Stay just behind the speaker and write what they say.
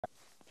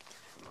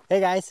Hey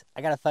guys,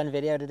 I got a fun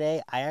video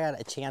today. I got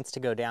a chance to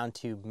go down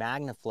to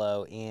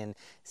MAGNAFLOW in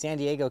San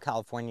Diego,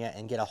 California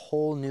and get a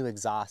whole new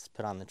exhaust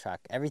put on the truck.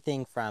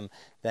 Everything from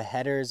the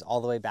headers all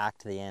the way back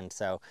to the end.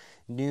 So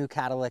new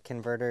catalytic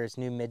converters,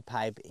 new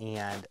mid-pipe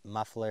and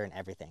muffler and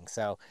everything.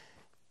 So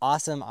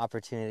awesome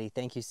opportunity.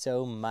 Thank you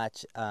so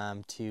much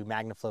to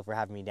MAGNAFLOW for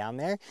having me down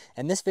there.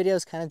 And this video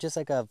is kind of just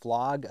like a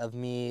vlog of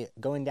me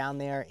going down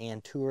there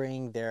and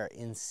touring their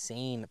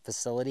insane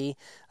facility.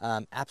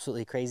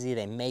 Absolutely crazy.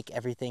 They make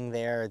everything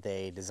there.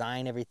 They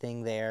design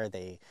everything there.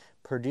 They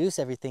produce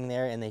everything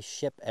there, and they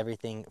ship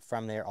everything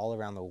from there all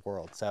around the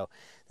world. So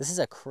this is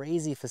a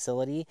crazy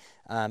facility,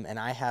 and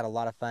I had a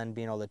lot of fun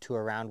being able to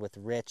tour around with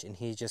Rich, and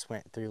he just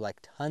went through like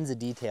tons of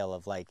detail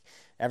of like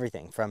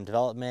everything from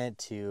development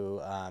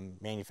to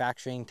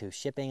manufacturing to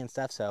shipping and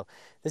stuff. So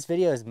this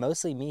video is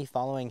mostly me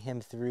following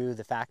him through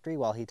the factory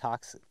while he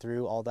talks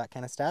through all that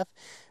kind of stuff.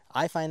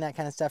 I find that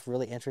kind of stuff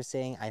really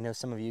interesting. I know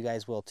some of you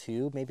guys will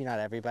too, maybe not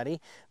everybody,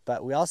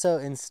 but we also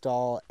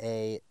install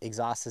a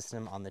exhaust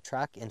system on the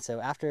truck. And so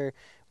after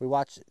we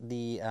watch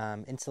the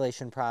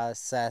installation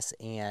process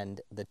and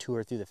the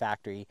tour through the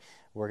factory,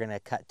 we're gonna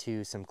cut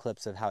to some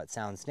clips of how it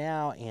sounds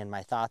now and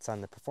my thoughts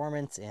on the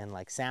performance and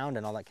like sound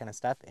and all that kind of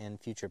stuff and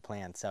future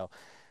plans. So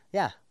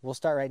yeah, we'll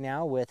start right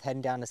now with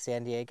heading down to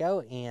San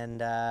Diego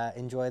and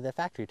enjoy the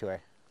factory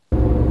tour.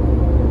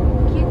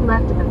 Keep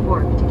left at the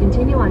fork to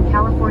continue on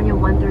California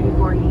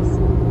 134 East.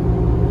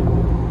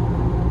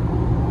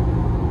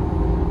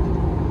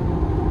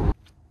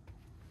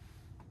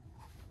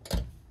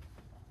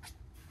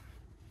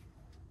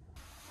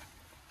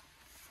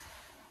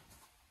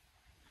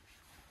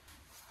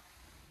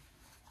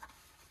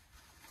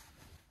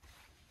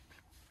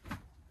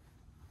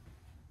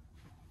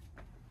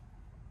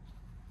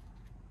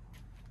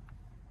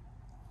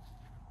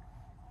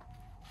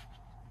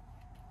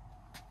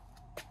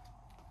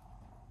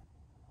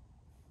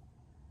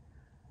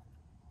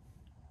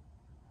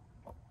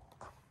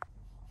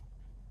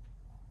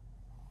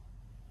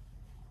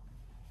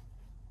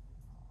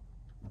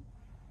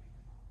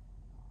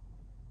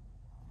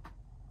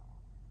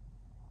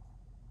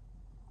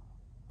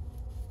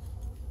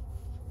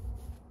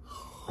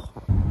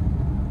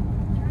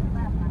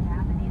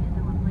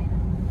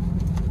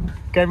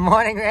 Good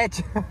morning,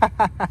 Rich.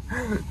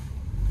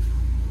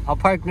 I'll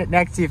park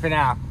next to you for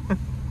now.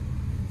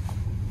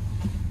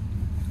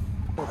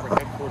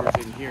 Corporate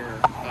headquarters in here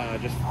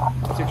just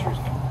 6 years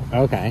ago.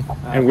 Okay.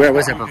 And where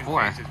was it In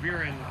before? phases. We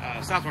were in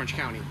South Orange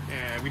County.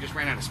 We just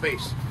ran out of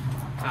space.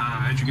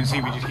 As you can see,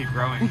 we just keep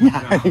growing.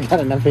 Yeah, you got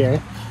enough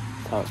here.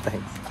 Oh,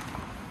 thanks.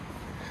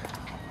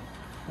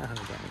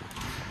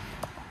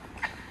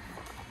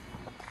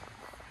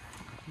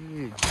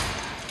 Huge.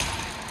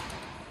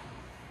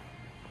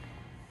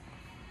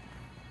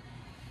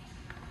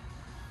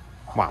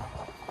 Wow,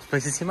 this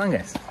place is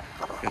humongous.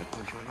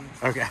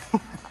 Okay.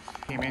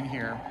 Came in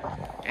here,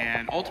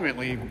 and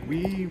ultimately,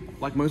 we,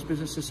 like most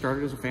businesses,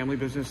 started as a family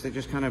business. They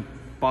just kind of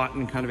bought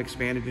and kind of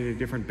expanded into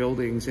different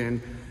buildings,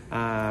 and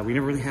we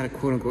never really had a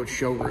quote-unquote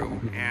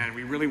showroom. And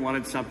we really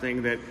wanted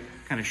something that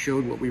kind of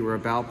showed what we were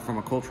about from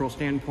a cultural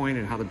standpoint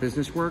and how the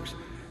business works,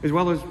 as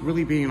well as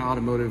really being an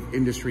automotive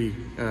industry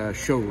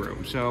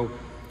showroom. So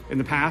in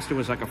the past, it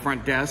was like a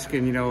front desk,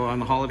 and you know, on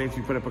the holidays,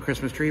 we put up a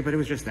Christmas tree, but it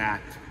was just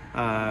that.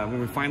 When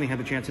we finally had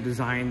the chance to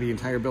design the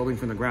entire building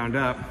from the ground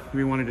up,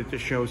 we wanted it to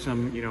show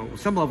some, you know,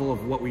 some level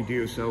of what we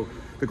do. So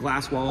the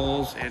glass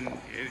walls and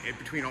in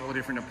between all the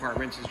different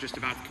apartments is just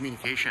about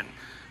communication.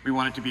 We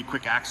want it to be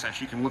quick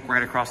access. You can look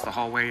right across the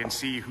hallway and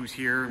see who's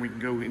here. We can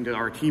go into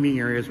our teaming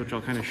areas, which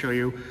I'll kind of show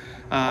you.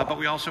 But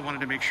we also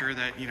wanted to make sure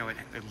that, you know, it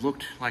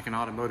looked like an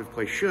automotive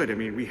place should. I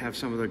mean, we have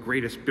some of the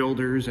greatest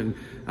builders and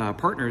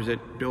partners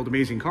that build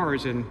amazing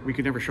cars, and we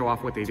could never show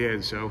off what they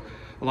did. So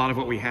a lot of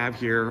what we have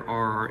here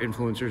are our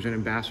influencers and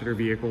ambassador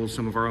vehicles,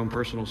 some of our own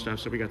personal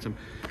stuff. So we got some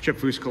Chip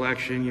Foose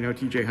collection, you know,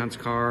 TJ Hunt's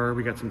car.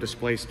 We got some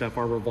display stuff,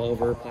 our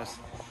Revolver, plus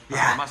the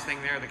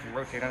Mustang there that can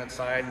rotate on its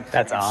side. And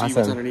That's awesome. See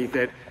what's underneath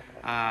it.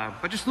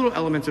 But just little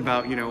elements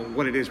about, you know,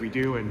 what it is we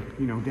do, and,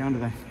 you know, down to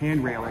the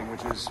hand railing,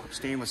 which is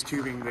stainless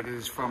tubing that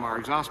is from our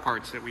exhaust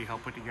parts that we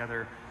help put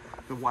together.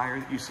 The wire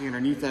that you see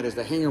underneath that is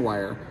the hanger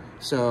wire.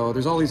 So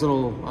there's all these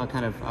little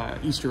kind of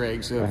Easter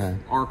eggs of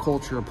our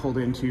culture pulled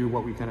into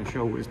what we kind of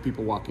show as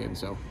people walk in.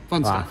 So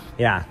fun stuff.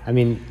 Yeah, I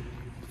mean,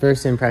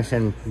 first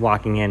impression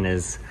walking in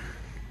is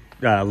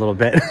a little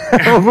bit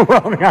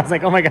overwhelming. I was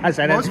like, oh my gosh,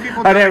 I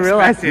didn't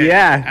realize.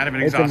 Yeah, out of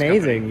an it's exhaust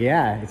amazing. company.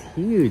 Yeah, it's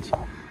huge.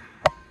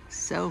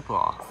 So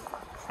cool.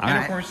 And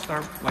of course,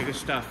 our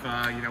latest stuff,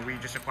 you know, we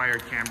just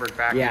acquired Camberg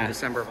back in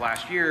December of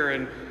last year,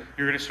 and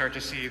you're going to start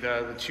to see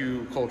the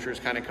two cultures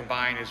kind of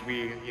combine as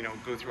we, you know,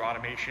 go through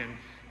automation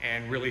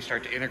and really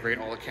start to integrate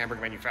all the Camberg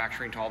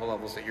manufacturing to all the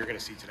levels that you're going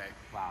to see today.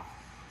 Wow.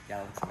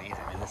 Yeah, that's amazing.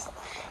 I mean,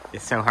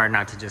 it's so hard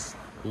not to just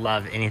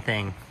love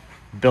anything,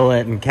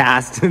 billet and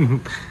cast,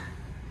 and it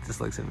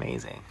just looks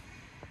amazing.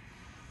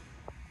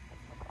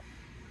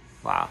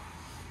 Wow.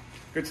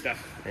 Good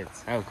stuff.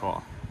 It's so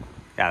cool.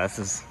 Yeah, this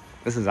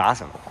is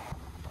awesome.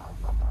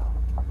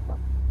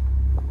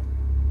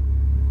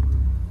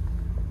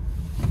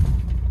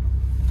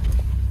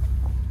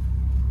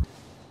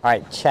 All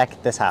right,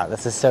 check this out.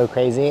 This is so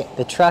crazy.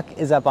 The truck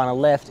is up on a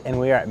lift and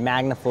we are at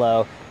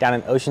MAGNAFLOW down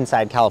in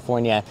Oceanside,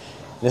 California.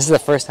 This is the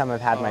first time I've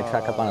had my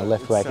truck up on a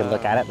lift where I could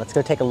look at it. Let's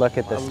go take a look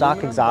at the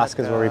stock exhaust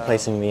because we're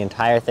replacing the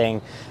entire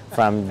thing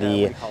from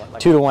the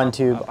 2-to-1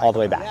 tube all the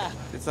way back. Yeah,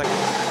 it's like...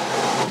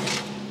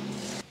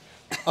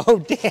 Oh,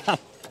 damn.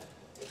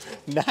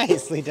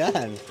 Nicely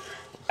done.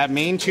 That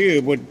main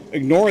tube would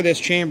ignore this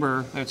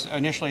chamber that's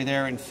initially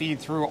there and feed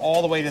through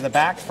all the way to the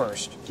back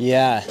first.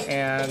 Yeah.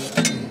 And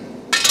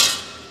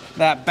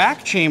that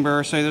back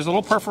chamber, so there's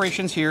little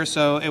perforations here,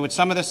 so it would,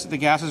 some of this, the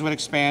gases would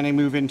expand and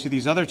move into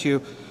these other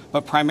two,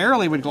 but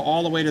primarily would go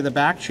all the way to the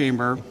back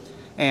chamber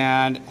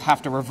and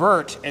have to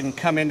revert and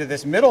come into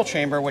this middle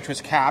chamber, which was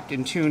capped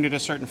and tuned at a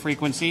certain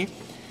frequency.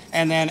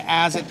 And then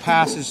as it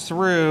passes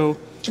through,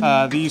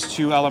 these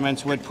two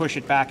elements would push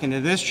it back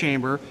into this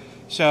chamber.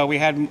 So we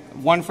had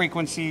 1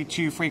 frequency,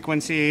 2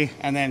 frequency,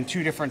 and then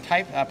 2 different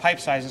pipe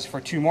sizes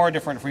for 2 more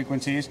different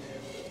frequencies.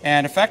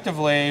 And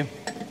effectively,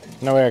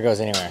 nowhere it goes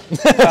anywhere.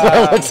 That's what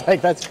it looks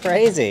like. That's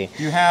crazy.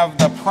 You have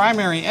the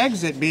primary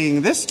exit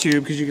being this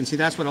tube, because you can see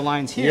that's what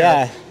aligns here.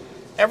 Yeah.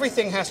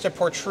 Everything has to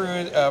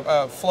protrude,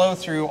 flow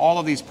through all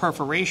of these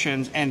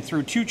perforations and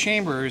through 2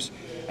 chambers,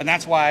 and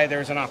that's why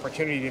there's an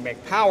opportunity to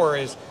make power.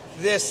 Is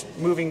this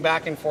moving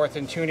back and forth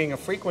and tuning of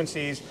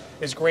frequencies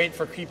is great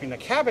for keeping the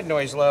cabin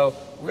noise low,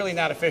 really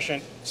not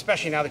efficient,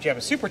 especially now that you have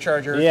a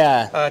supercharger,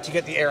 to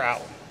get the air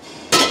out.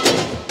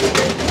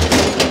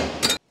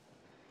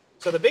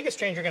 So the biggest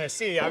change you're going to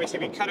see, obviously,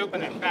 we cut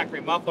open that factory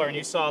muffler and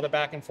you saw the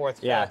back and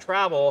forth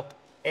travel,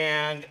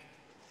 and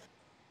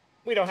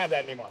we don't have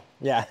that anymore.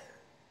 Yeah.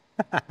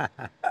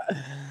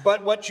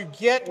 But what you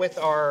get with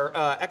our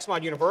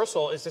XMod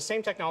Universal is the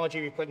same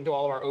technology we put into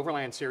all of our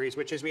Overland series,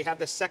 which is we have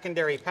the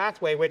secondary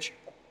pathway, which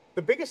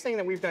the biggest thing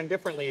that we've done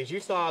differently is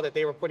you saw that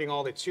they were putting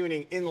all the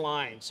tuning in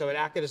line, so it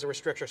acted as a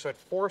restrictor, so it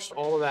forced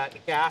all of that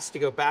gas to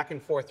go back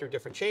and forth through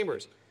different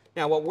chambers.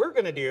 Now what we're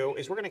going to do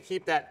is we're going to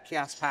keep that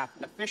gas path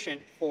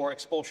efficient for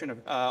expulsion of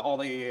all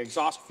the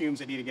exhaust fumes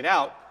that need to get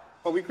out,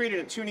 but we created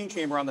a tuning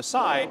chamber on the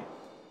side.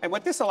 And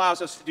what this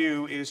allows us to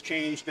do is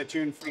change the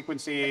tune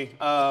frequency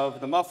of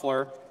the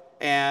muffler,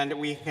 and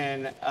we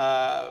can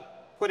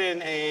put in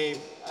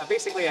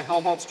basically a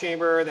Helmholtz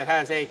chamber that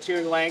has a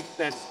tune length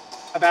that's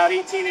about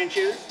 18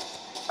 inches.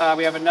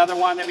 We have another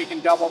one that we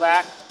can double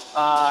that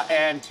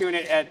and tune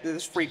it at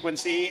this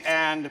frequency,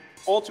 and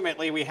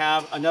ultimately we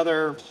have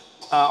another,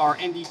 our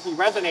NDT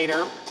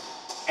resonator,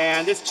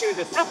 and this tunes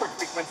a separate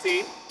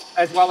frequency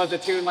as well as the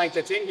tune length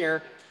that's in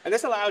here, and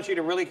this allows you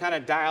to really kind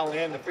of dial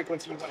in the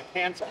frequency you want to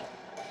cancel.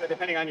 So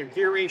depending on your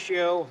gear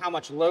ratio, how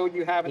much load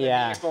you have in the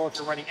vehicle, if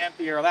you're running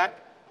empty or that,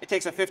 it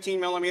takes a 15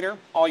 millimeter.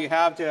 All you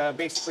have to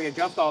basically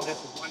adjust all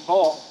this is 1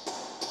 bolt.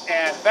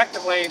 And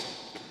effectively,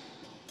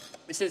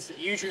 this is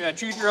usually a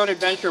choose your own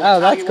adventure with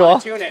how you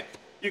want to tune it.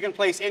 You can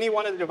place any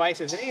one of the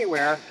devices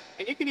anywhere,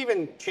 and you can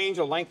even change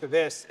the length of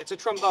this. It's a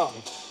trombone.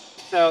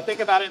 So think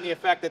about it in the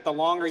effect that the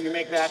longer you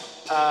make that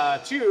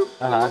tube,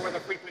 the lower the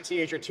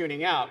frequency as you're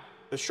tuning out.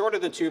 The shorter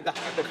the tube, the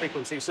higher the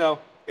frequency. So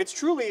it's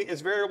truly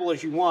as variable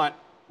as you want.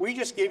 We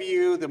just give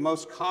you the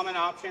most common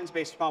options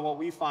based upon what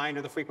we find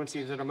are the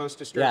frequencies that are most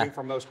disturbing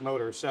for most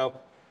motors. So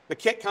the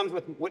kit comes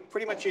with what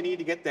pretty much you need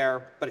to get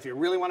there, but if you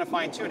really want to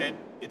fine tune it,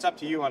 it's up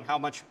to you on how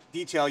much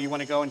detail you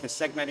want to go into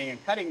segmenting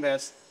and cutting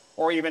this,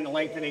 or even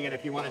lengthening it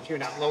if you want to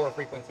tune out lower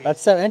frequencies.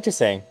 That's so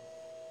interesting.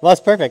 Well, that's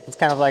perfect. It's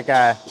kind of like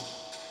a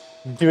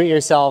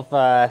do-it-yourself,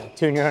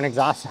 tune your own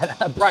exhaust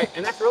setup. Right,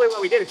 and that's really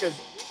what we did, because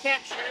you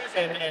can't choose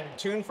and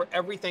tune for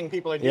everything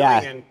people are doing.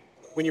 And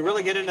when you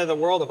really get into the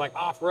world of like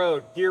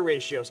off-road, gear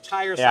ratios,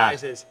 tire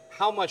sizes,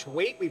 how much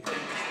weight we put in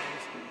these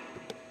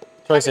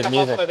things. Choice of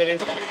music.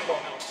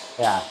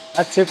 Yeah,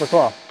 that's super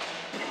cool.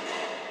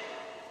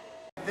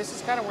 This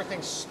is kind of where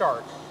things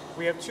start.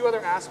 We have 2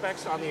 other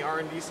aspects on the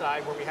R&D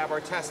side where we have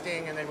our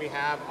testing, and then we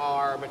have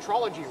our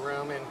metrology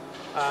room. And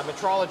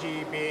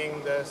metrology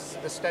being the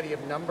study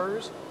of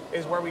numbers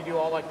is where we do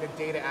all like the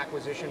data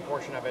acquisition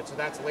portion of it. So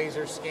that's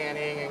laser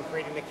scanning and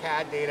creating the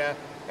CAD data,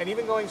 and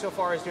even going so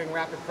far as doing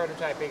rapid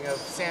prototyping of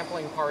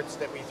sampling parts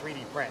that we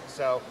 3D print.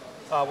 So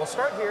we'll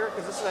start here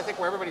because this is, I think,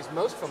 where everybody's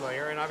most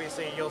familiar, and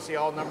obviously you'll see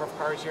all number of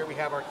cars here. We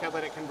have our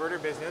catalytic converter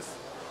business,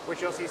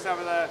 which you'll see some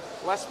of the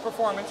less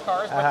performance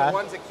cars, but the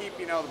ones that keep,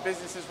 you know, the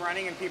businesses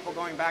running and people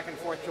going back and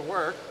forth to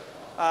work.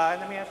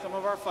 And then we have some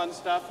of our fun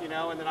stuff, you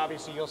know, and then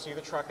obviously you'll see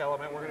the truck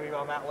element. We're going to be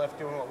on that lift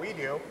doing what we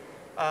do.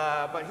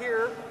 But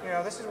here, you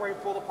know, this is where you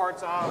pull the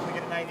parts off, we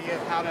get an idea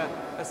of how to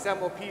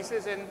assemble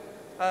pieces. And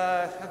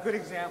a good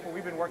example,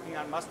 we've been working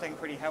on Mustang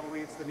pretty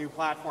heavily. It's the new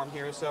platform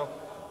here, so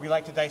we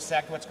like to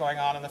dissect what's going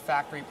on in the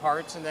factory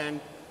parts and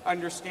then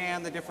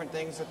understand the different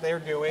things that they're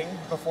doing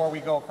before we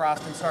go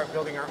across and start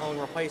building our own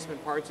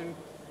replacement parts. And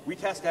we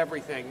test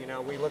everything. You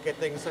know, we look at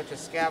things such as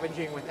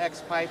scavenging with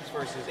X pipes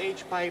versus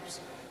H pipes,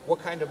 what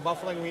kind of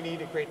muffling we need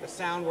to create the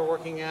sound we're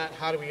working at,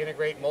 how do we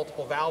integrate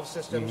multiple valve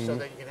systems so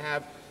that you can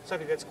have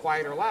something that's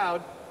quiet or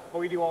loud. Well,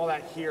 we do all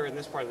that here in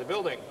this part of the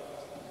building.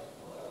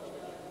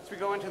 As we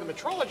go into the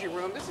metrology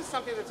room, this is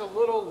something that's a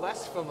little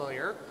less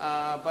familiar,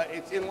 but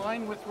it's in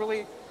line with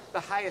really the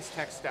highest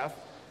tech stuff.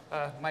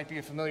 Might be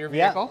a familiar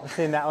vehicle. Yeah, I've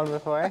seen that one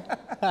before.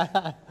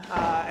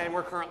 And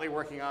we're currently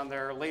working on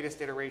their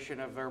latest iteration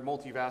of their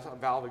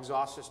multi-valve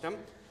exhaust system.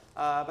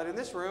 But in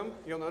this room,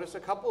 you'll notice a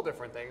couple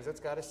different things. It's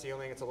got a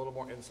ceiling, it's a little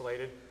more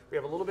insulated. We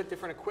have a little bit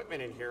different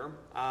equipment in here.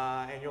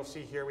 And you'll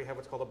see here we have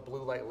what's called a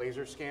blue light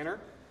laser scanner.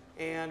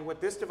 And what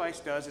this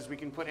device does is we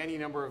can put any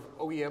number of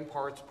OEM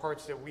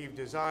parts that we've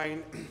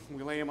designed,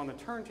 we lay them on the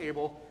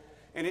turntable,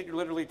 and it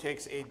literally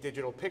takes a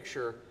digital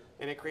picture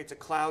and it creates a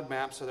cloud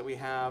map so that we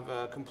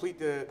have complete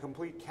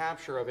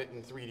capture of it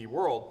in 3D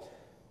world.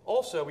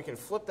 Also, we can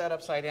flip that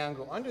upside down,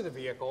 go under the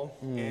vehicle,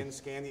 and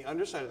scan the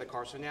underside of the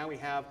car. So now we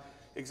have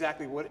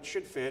exactly what it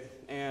should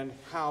fit and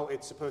how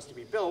it's supposed to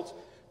be built,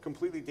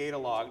 completely data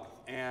logged.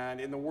 And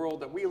in the world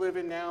that we live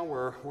in now,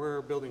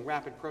 we're building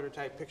rapid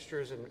prototype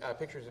fixtures,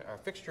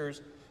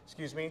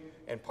 excuse me,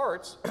 and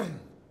parts.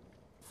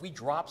 If we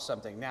drop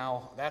something,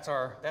 now that's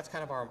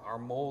kind of our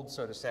mold,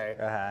 so to say.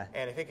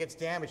 And if it gets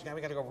damaged, now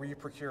we got to go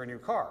re-procure a new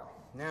car.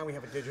 Now we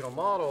have a digital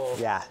model.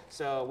 Yeah.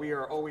 So we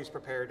are always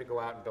prepared to go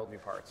out and build new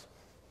parts.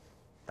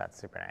 That's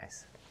super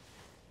nice.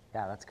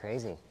 Yeah, that's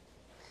crazy.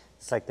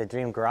 It's like the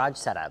dream garage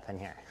setup in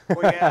here.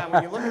 Well, yeah,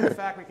 when you look at the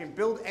fact we can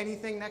build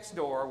anything next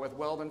door with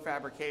weld and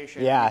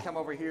fabrication, yeah. We come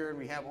over here and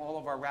we have all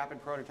of our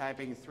rapid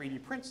prototyping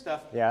 3D print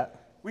stuff. Yeah.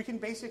 We can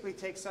basically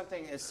take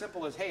something as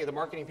simple as, hey, the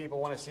marketing people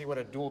want to see what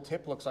a dual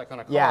tip looks like on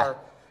a car, yeah.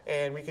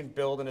 And we can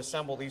build and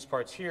assemble these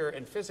parts here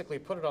and physically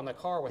put it on the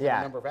car within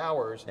a number of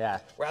hours,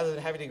 rather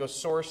than having to go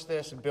source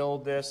this and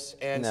build this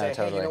and say,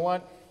 hey, you know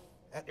what,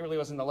 that really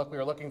wasn't the look we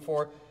were looking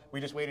for. We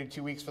just waited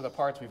 2 weeks for the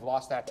parts. We've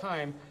lost that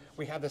time.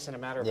 We have this in a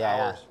matter of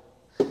hours.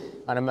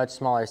 On a much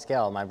smaller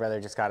scale, my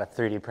brother just got a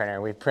 3D printer.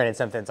 We printed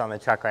something that's on the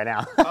truck right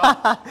now.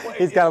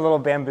 He's got a little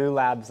Bamboo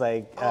Labs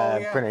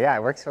printer. Yeah,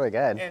 it works really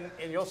good. And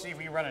you'll see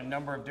we run a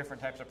number of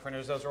different types of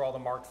printers. Those are all the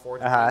Mark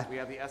IV designs. We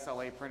have the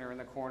SLA printer in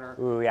the corner.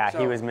 Ooh, yeah, so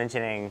he was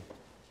mentioning.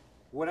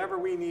 Whatever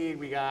we need,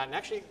 we got. And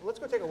actually, let's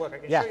go take a look. I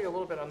can show you a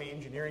little bit on the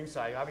engineering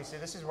side. Obviously,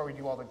 this is where we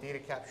do all the data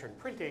capture and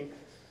printing,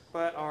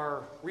 but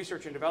our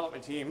research and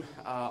development team,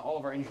 all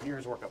of our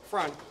engineers work up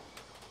front.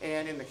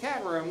 And in the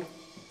CAD room,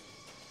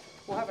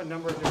 we'll have a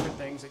number of different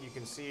things that you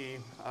can see.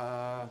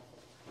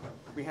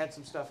 We had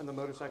some stuff in the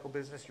motorcycle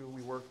business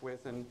we worked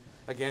with, and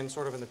again,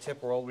 sort of in the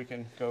tip world, we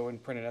can go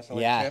and print an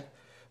SLA tip,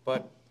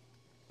 but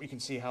we can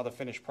see how the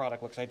finished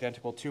product looks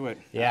identical to it.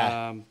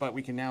 But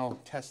we can now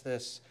test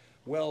this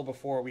well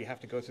before we have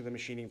to go through the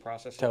machining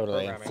process.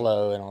 Totally, and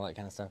flow and all that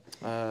kind of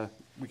stuff.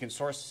 We can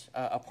source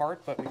a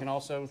part, but we can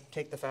also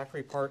take the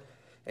factory part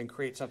and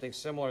create something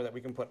similar that we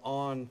can put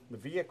on the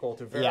vehicle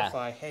to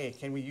verify, hey,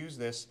 can we use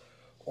this?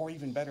 Or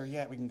even better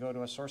yet, we can go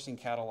to a sourcing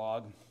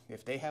catalog.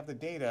 If they have the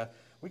data,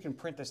 we can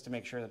print this to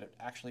make sure that it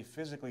actually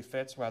physically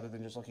fits rather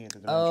than just looking at the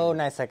dimensions. Oh,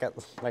 nice,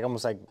 like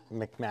almost like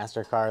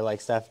McMaster-Car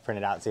like stuff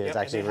printed out, see if it's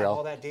actually real. Have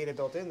all that data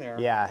built in there.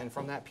 And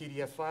from that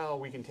PDF file,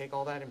 we can take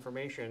all that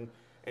information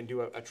and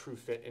do a true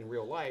fit in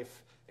real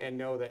life and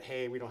know that,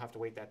 hey, we don't have to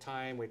wait that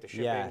time, wait the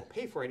shipping,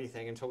 pay for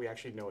anything until we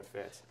actually know it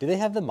fits. Do they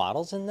have the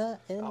models in that?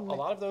 A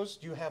lot of those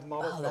do have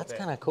models. Oh, that's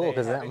kind of cool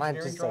because that might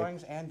just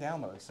drawings and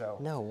downloads. So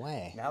no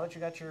way. Now that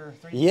you got your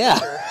 3D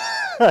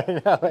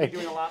I know. you're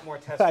doing a lot more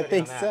testing. I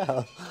think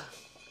so.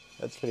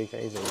 That's pretty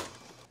crazy.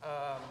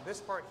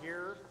 This part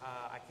here,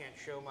 I can't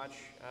show much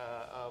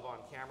of on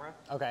camera.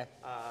 Okay.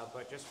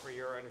 But just for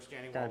your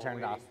understanding, Gonna turn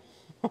it off.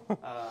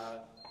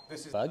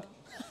 This is bug.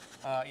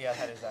 Yeah,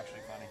 that is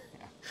actually funny.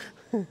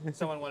 Yeah.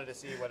 Someone wanted to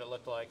see what it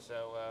looked like,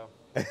 so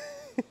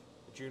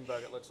June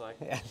bug it looks like.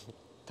 Yeah.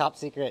 Top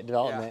secret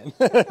development.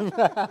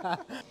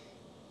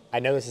 I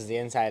know this is the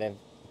inside of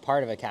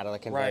part of a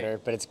catalytic converter,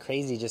 but it's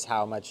crazy just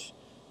how much,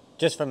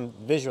 just from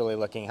visually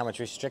looking, how much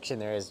restriction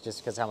there is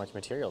just because how much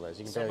material there is.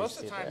 You can so most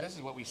of the time, this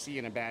is what we see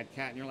in a bad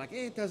cat, and you're like,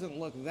 hey, it doesn't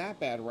look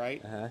that bad,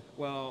 right?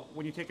 Well,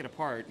 when you take it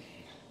apart.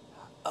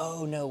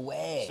 Oh, no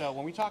way. So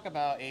when we talk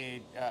about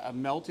a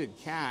melted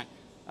cat,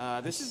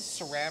 this is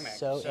ceramic.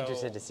 So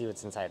interested to see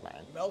what's inside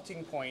mine.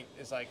 Melting point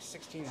is like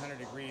 1600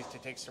 degrees to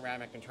take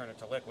ceramic and turn it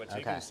to liquid. So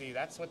you can see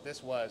that's what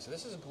this was. So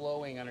this is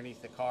glowing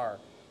underneath the car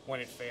when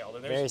it failed.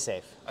 And there's very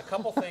safe. A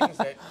couple things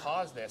that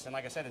caused this. And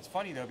like I said, it's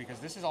funny though, because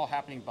this is all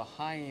happening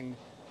behind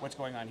what's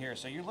going on here.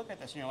 So you look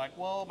at this and you're like,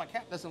 well, my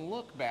cat doesn't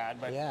look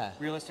bad, but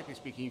realistically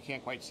speaking, you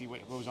can't quite see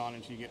what goes on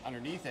until you get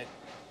underneath it.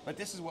 But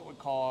this is what would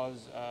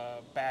cause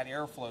bad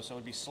airflow, so it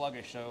would be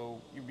sluggish.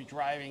 So you'd be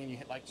driving and you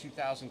hit like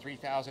 2,000,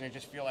 3,000, and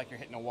just feel like you're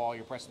hitting a wall.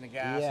 You're pressing the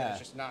gas, and it's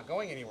just not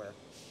going anywhere.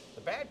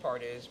 The bad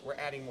part is we're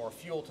adding more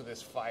fuel to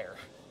this fire.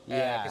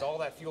 Because all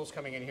that fuel's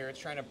coming in here. It's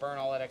trying to burn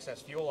all that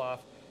excess fuel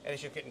off, and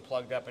it's just getting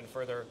plugged up and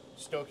further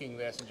stoking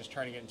this and just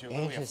turning it into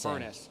really a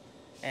furnace.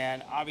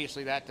 And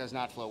obviously that does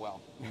not flow well.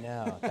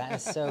 No, that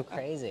is so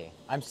crazy.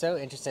 I'm so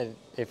interested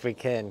if we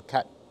can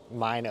cut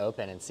mine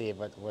open and see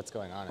what's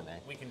going on in there.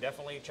 We can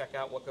definitely check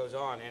out what goes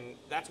on, and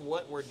that's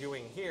what we're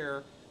doing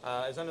here.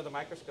 Is under the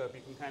microscope,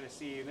 you can kind of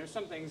see, and there's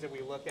some things that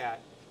we look at.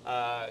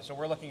 So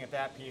we're looking at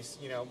that piece,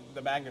 you know,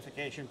 the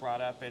magnification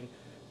brought up, and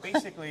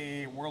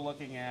basically we're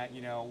looking at,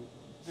 you know,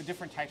 the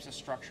different types of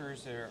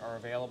structures that are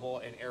available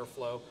and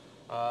airflow.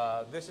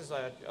 This is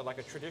like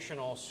a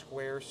traditional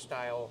square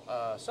style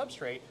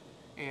substrate.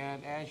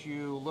 And as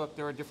you look,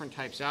 there are different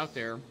types out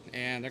there,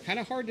 and they're kind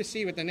of hard to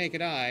see with the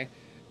naked eye,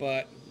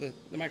 but the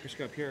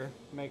microscope here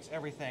makes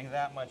everything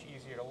that much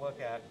easier to look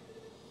at.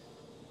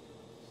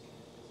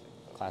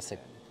 Classic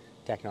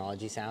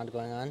technology sound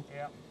going on.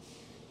 Yeah.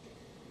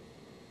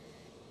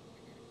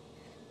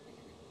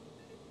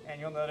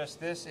 And you'll notice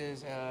this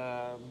is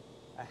a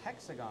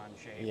hexagon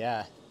shape.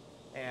 Yeah.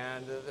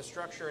 And the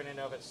structure in and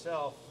of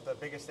itself, the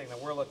biggest thing that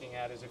we're looking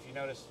at is, if you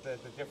notice the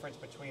difference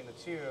between the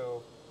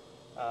two,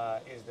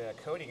 is the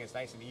coating is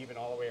nice and even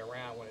all the way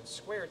around. When it's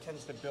square, it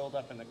tends to build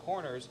up in the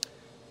corners,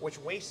 which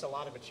wastes a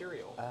lot of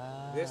material.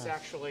 This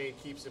actually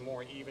keeps a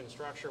more even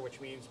structure, which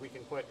means we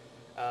can put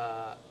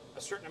a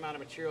certain amount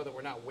of material that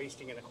we're not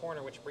wasting in the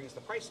corner, which brings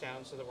the price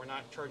down so that we're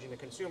not charging the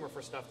consumer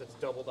for stuff that's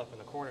doubled up in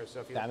the corners. So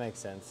if you that makes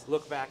sense.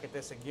 Look back at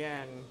this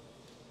again,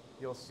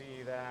 you'll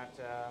see that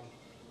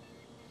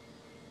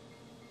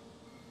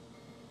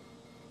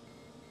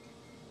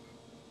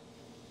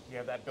you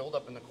have that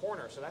buildup in the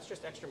corner, so that's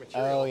just extra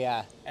material. Oh,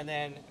 yeah. And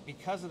then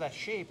because of that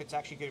shape, it's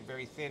actually getting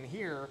very thin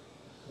here.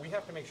 We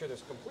have to make sure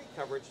there's complete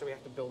coverage, so we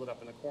have to build it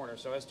up in the corner.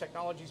 So as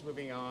technology's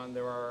moving on,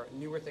 there are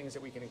newer things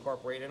that we can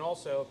incorporate, and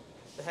also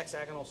the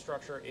hexagonal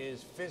structure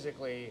is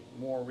physically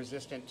more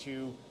resistant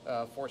to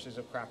forces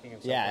of cracking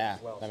and so forth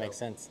as well. That makes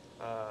sense.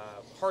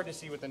 Hard to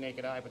see with the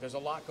naked eye, but there's a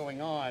lot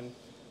going on,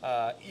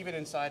 even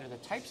inside of the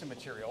types of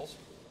materials.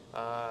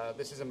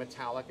 This is a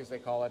metallic, as they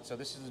call it. So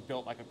this is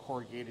built like a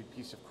corrugated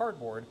piece of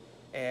cardboard,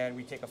 and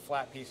we take a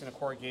flat piece and a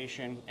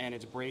corrugation, and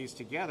it's brazed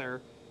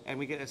together, and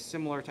we get a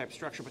similar type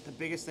structure. But the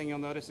biggest thing you'll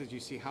notice is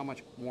you see how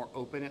much more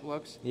open it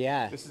looks.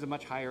 Yeah. This is a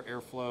much higher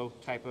airflow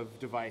type of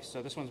device.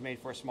 So this one's made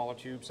for a smaller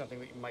tube, something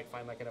that you might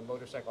find like in a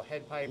motorcycle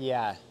head pipe.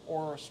 Yeah.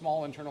 Or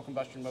small internal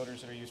combustion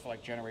motors that are used for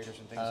like generators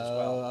and things as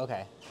well. Oh,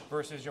 okay.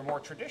 Versus your more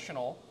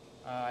traditional,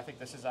 I think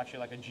this is actually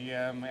like a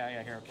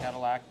GM, here, a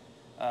Cadillac.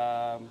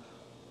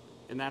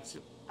 And that's,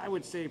 I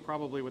would say,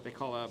 probably what they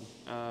call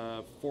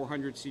a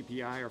 400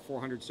 CPI or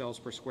 400 cells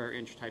per square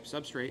inch type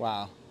substrate.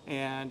 Wow.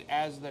 And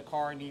as the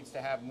car needs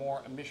to have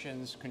more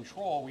emissions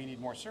control, we need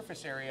more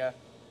surface area.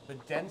 The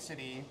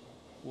density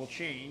will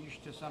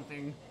change to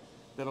something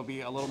that'll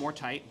be a little more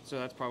tight. So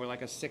that's probably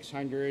like a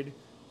 600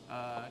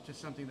 to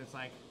something that's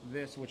like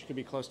this, which could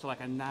be close to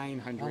like a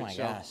 900. Oh my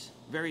gosh.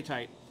 Very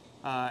tight.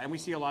 And we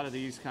see a lot of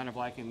these kind of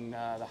like in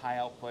the high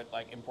output,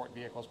 like import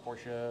vehicles,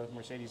 Porsche,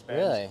 Mercedes-Benz,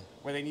 Really?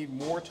 where they need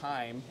more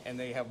time and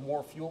they have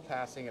more fuel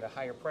passing at a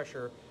higher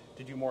pressure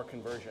to do more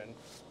conversion.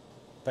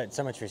 But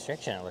so much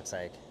restriction, it looks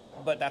like.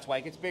 But that's why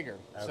it gets bigger.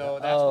 Okay. So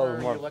that's where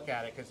more. you look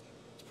at it, because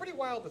it's pretty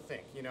wild to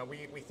think. You know,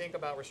 we think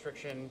about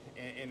restriction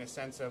in a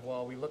sense of,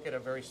 well, we look at a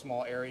very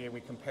small area and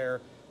we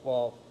compare,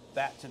 well,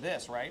 that to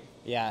this, right?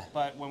 Yeah.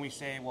 But when we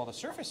say, well, the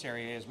surface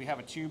area is, we have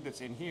a tube that's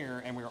in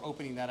here and we're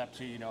opening that up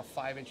to,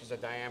 5 inches of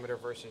diameter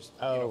versus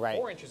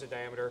 4 inches of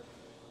diameter,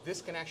 this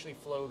can actually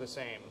flow the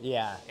same.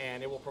 Yeah.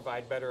 And it will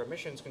provide better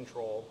emissions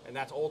control, and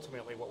that's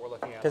ultimately what we're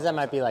looking at. Because that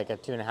might be like a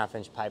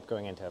 2.5-inch pipe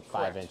going into a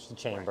 5-inch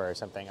chamber or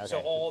something. Okay. So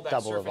all that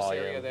double surface the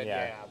volume. area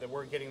that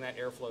we're getting that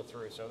airflow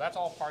through. So that's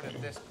all part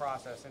of this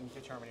process in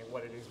determining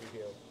what it is we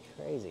do.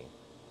 Crazy.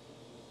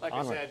 Like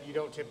Onward. I said, you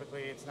don't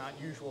typically, it's not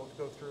usual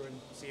to go through and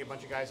see a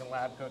bunch of guys in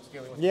lab coats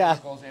dealing with Yeah.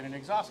 chemicals in an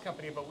exhaust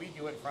company, but we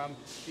do it from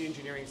the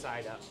engineering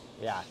side up.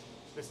 Yeah.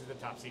 This is the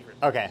top secret.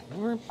 Okay.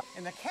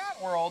 In the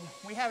cat world,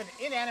 we have an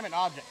inanimate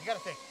object. You got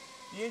to think,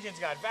 the engine's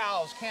got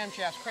valves,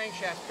 camshafts,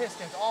 crankshafts,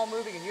 pistons, all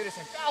moving in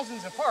unison,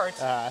 thousands of parts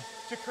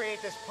to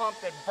create this pump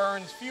that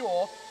burns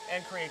fuel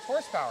and creates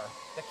horsepower.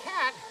 The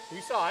cat,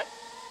 you saw it,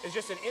 is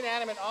just an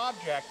inanimate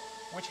object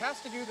which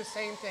has to do the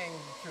same thing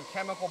through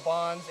chemical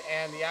bonds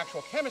and the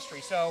actual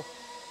chemistry. So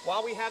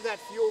while we have that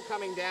fuel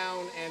coming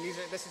down, and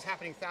this is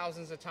happening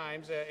thousands of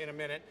times in a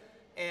minute,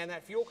 and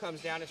that fuel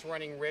comes down, it's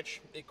running rich,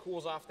 it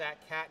cools off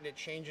that cat and it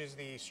changes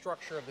the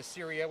structure of the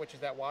ceria, which is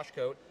that wash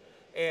coat.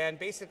 And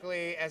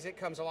basically, as it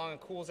comes along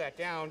and cools that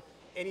down,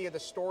 any of the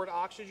stored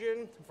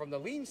oxygen from the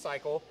lean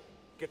cycle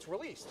gets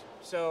released.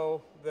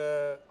 So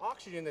the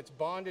oxygen that's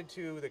bonded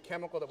to the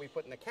chemical that we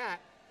put in the cat,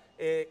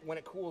 when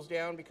it cools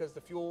down, because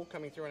the fuel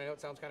coming through, and I know it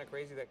sounds kind of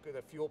crazy that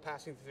the fuel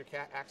passing through the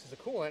cat acts as a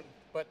coolant,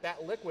 but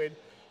that liquid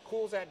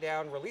cools that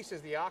down,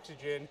 releases the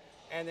oxygen,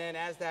 and then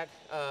as that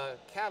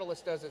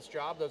catalyst does its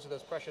job, those are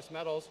those precious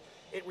metals,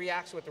 it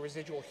reacts with the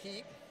residual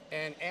heat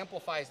and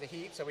amplifies the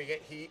heat, so we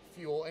get heat,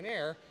 fuel, and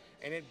air,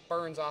 and it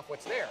burns off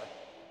what's there.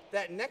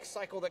 That next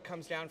cycle that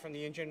comes down from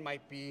the engine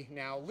might be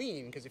now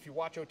lean, because if you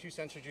watch O2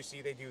 sensors, you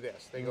see they do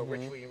this. They go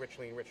rich lean, rich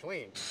lean, rich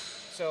lean.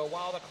 So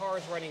while the car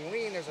is running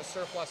lean, there's a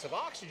surplus of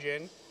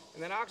oxygen,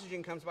 and then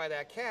oxygen comes by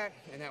that cat,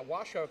 and that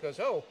washout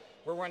goes, oh,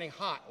 we're running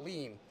hot,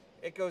 lean.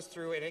 It goes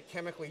through and it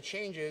chemically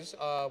changes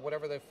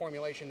whatever the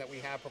formulation that we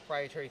have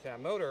proprietary to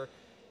that motor,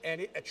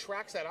 and it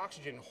attracts that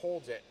oxygen,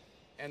 holds it.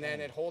 And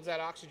then it holds that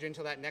oxygen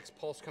until that next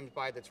pulse comes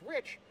by that's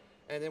rich,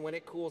 and then when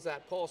it cools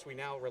that pulse, we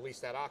now release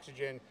that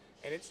oxygen,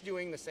 and it's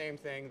doing the same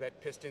thing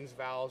that pistons,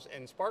 valves,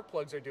 and spark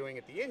plugs are doing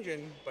at the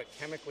engine, but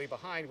chemically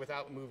behind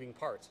without moving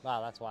parts.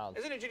 Wow, that's wild.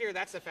 As an engineer,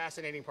 that's the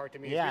fascinating part to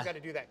me. Yeah. We've got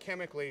to do that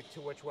chemically,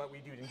 to which what we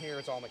do in here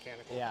is all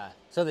mechanical. Yeah.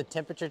 So the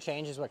temperature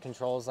change is what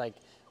controls like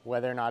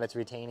whether or not it's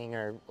retaining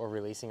or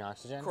releasing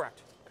oxygen?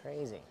 Correct.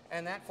 Crazy.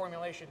 And that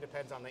formulation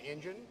depends on the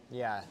engine.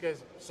 Yeah.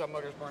 Because some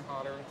motors burn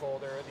hotter and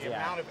colder. The Yeah.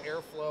 amount of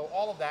airflow,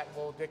 all of that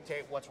will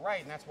dictate what's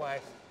right. And that's why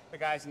the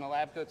guys in the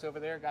lab coats over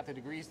there got the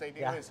degrees they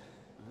do. Yeah. Is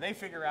they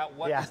figure out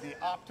what Yeah. is the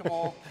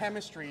optimal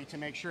chemistry to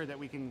make sure that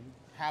we can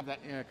have that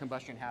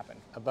combustion happen.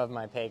 Above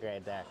my pay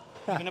grade there.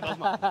 Even above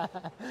mine.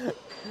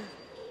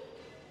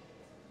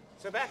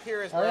 So back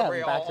here is Oh, where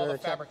yeah, all the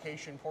truck.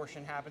 fabrication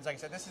portion happens. Like I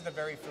said, this is the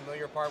very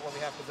familiar part where we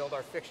have to build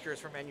our fixtures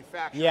for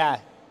manufacturing. Yeah.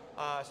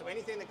 So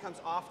anything that comes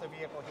off the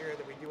vehicle here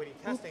that we do any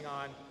testing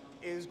on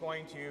is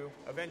going to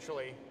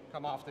eventually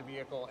come off the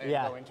vehicle and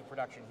Yeah. go into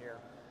production here.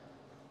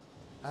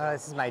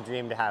 This is my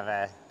dream to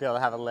be able to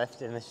have a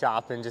lift in the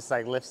shop and just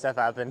like lift stuff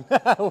up and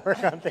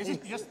work on things.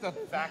 Isn't just the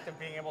fact of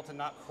being able to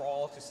not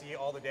crawl to see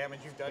all the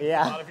damage you've done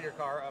Yeah. to out of your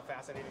car a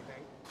fascinating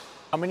thing?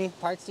 How many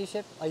parts do you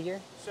ship a year?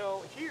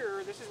 So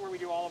here, this is where we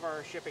do all of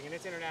our shipping, and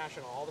it's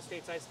international, all the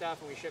stateside stuff,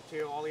 and we ship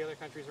to all the other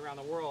countries around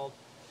the world.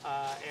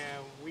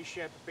 And we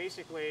ship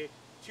basically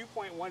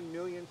 2.1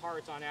 million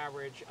parts on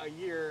average a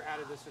year out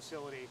of this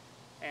facility.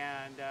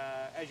 And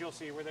as you'll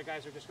see, where the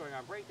guys are just going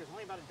on break, there's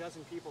only about a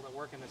dozen people that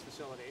work in this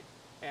facility.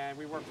 And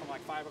we work from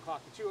like 5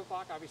 o'clock to 2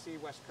 o'clock, obviously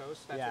West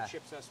Coast. That's Yeah. what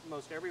ships us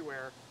most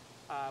everywhere.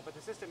 But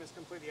the system is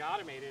completely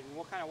automated, and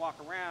we'll kind of walk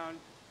around.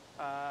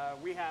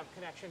 We have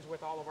connections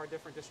with all of our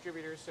different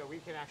distributors, so we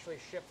can actually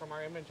ship from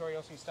our inventory.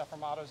 You'll see stuff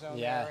from AutoZone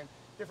Yeah. there and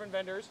different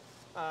vendors.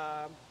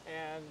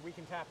 And we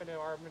can tap into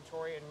our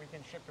inventory and we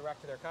can ship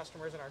direct to their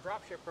customers in our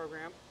drop ship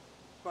program.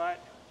 But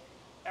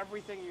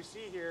everything you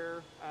see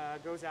here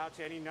goes out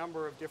to any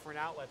number of different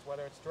outlets,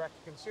 whether it's direct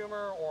to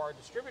consumer or our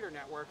distributor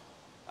network.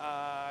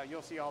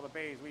 You'll see all the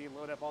bays. We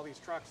load up all these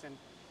trucks, and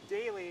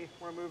daily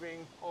we're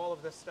moving all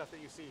of this stuff that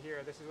you see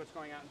here. This is what's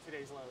going out in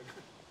today's load.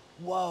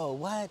 Whoa,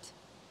 what?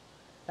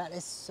 That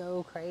is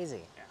so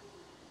crazy.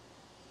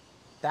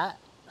 Yeah.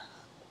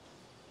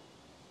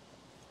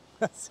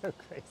 That's so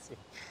crazy.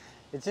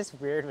 It's just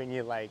weird when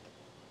you like,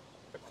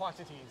 The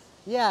quantities.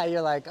 yeah,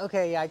 you're like,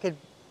 okay, yeah, I could,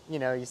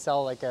 you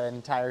sell like an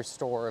entire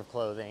store of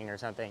clothing or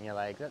something. You're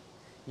like,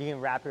 you can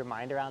wrap your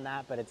mind around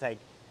that, but it's like,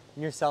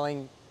 you're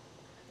selling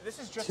This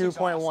is just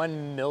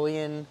 2.1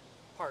 million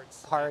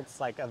parts.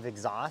 like of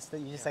exhaust that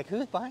you just like,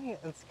 who's buying it?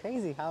 It's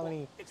crazy how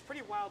many. It's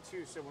pretty wild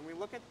too. So when we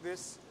look at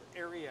this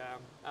area,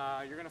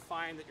 you're going to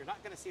find that you're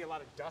not going to see a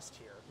lot of dust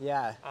here.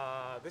 Yeah.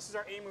 This is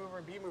our A mover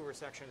and B mover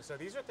section. So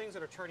these are things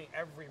that are turning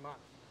every month.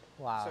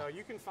 Wow. So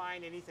you can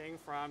find anything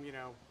from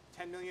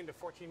 10 million to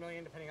 14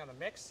 million depending on the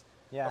mix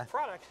Yeah. of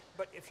product.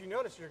 But if you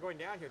notice, you're going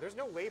down here, there's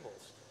no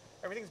labels.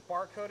 Everything's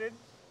barcoded.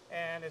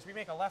 And as we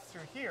make a left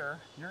through here,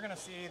 you're going to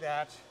see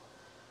that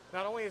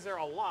not only is there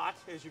a lot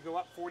as you go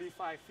up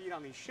 45 feet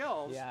on these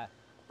shelves, Yeah.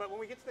 but when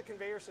we get to the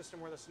conveyor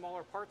system where the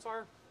smaller parts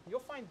are, you'll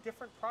find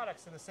different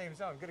products in the same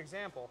zone. Good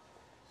example.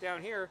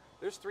 Down here,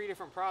 there's 3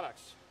 different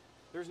products.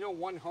 There's no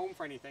one home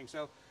for anything.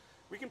 So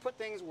we can put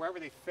things wherever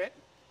they fit,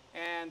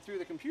 and through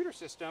the computer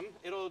system,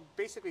 it'll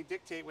basically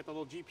dictate with a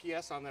little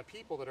GPS on the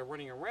people that are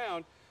running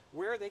around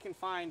where they can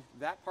find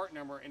that part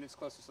number in its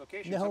closest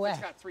location. No so way. if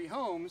it's got 3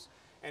 homes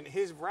and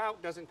his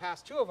route doesn't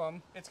pass 2 of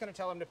them, it's going to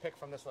tell him to pick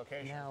from this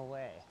location. No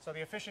way. So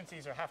the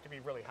efficiencies have to be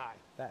really high.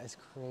 That is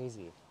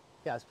crazy.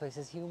 Yeah, this place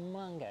is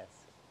humongous.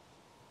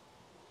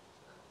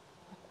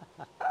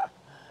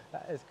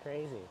 That is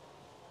crazy.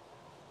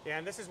 Yeah,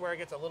 and this is where it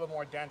gets a little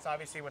more dense,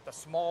 obviously, with the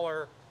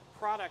smaller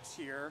products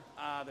here.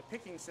 The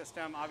picking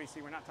system,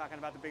 obviously, we're not talking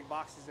about the big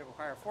boxes that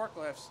require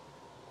forklifts,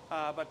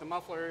 but the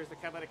mufflers, the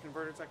catalytic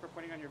converters like we're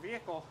putting on your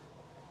vehicle,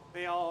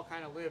 they all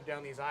kind of live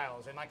down these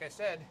aisles. And like I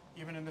said,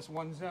 even in this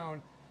one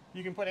zone,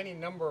 you can put any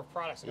number of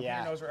products. The computer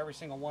Yeah. knows where every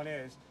single one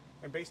is.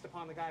 And based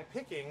upon the guy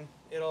picking,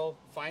 it'll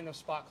find the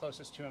spot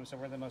closest to him, so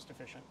we're the most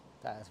efficient.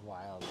 That is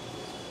wild.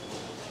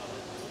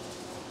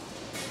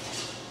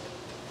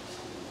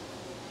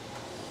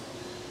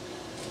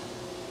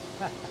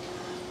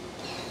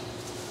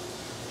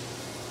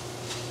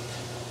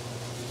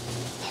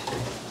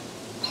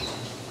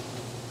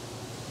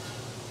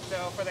 So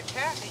for the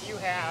cat that you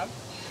have,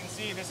 you can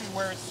see this is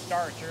where it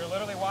starts. You're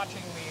literally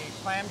watching the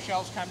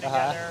clamshells come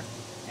together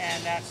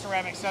and that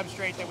ceramic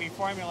substrate that we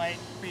formulate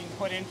being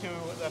put into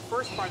the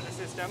first part of the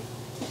system.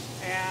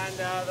 And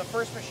the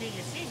first machine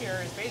you see here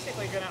is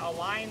basically going to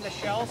align the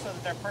shells so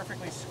that they're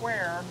perfectly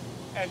square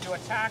and do a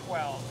tack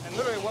weld. And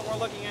literally what we're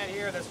looking at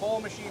here, this whole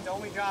machine's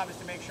only job is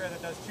to make sure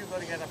that those two go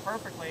together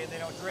perfectly and they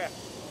don't drift.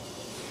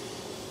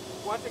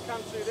 Once it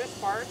comes through this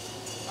part,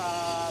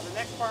 the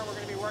next part we're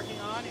going to be working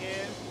on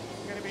is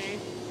going to be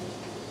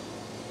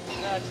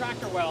the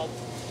tractor weld.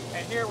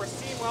 And here we're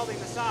seam welding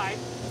the side.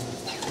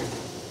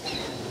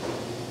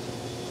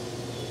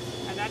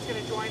 And that's going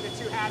to join the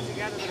two halves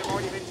together that have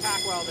already been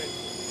tack welded.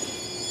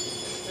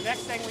 The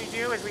next thing we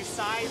do is we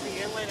size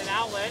the inlet and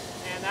outlet,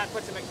 and that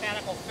puts a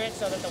mechanical fit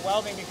so that the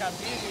welding becomes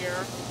easier.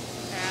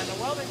 And the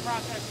welding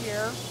process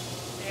here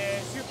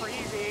is super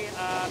easy.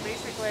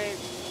 Basically,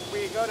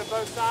 we go to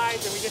both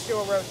sides and we just do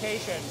a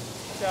rotation.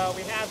 So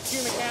we have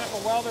two mechanical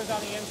welders on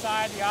the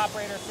inside. The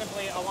operator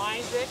simply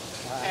aligns it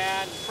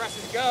and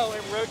presses go.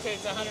 It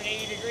rotates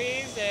 180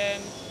 degrees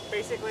and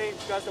basically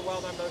does the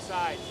weld on both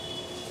sides.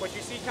 What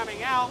you see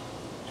coming out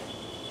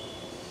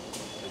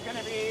is going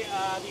to be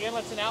the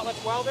inlets and outlets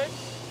welded.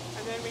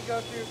 And then we go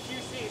through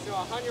QC, so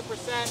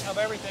 100% of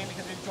everything,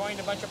 because we've joined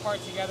a bunch of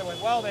parts together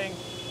with welding,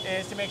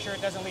 is to make sure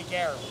it doesn't leak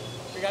air.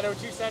 We got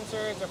O2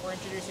 sensors. If we're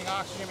introducing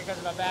oxygen because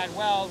of a bad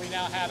weld, we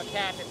now have a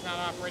cat that's not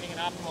operating in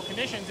optimal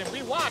conditions. And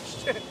we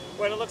watched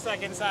what it looks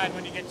like inside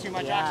when you get too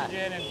much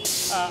oxygen and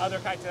other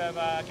kinds of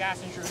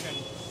gas intrusion.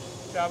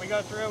 So we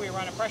go through, we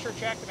run a pressure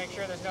check to make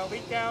sure there's no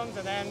leak downs,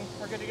 and then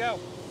we're good to go.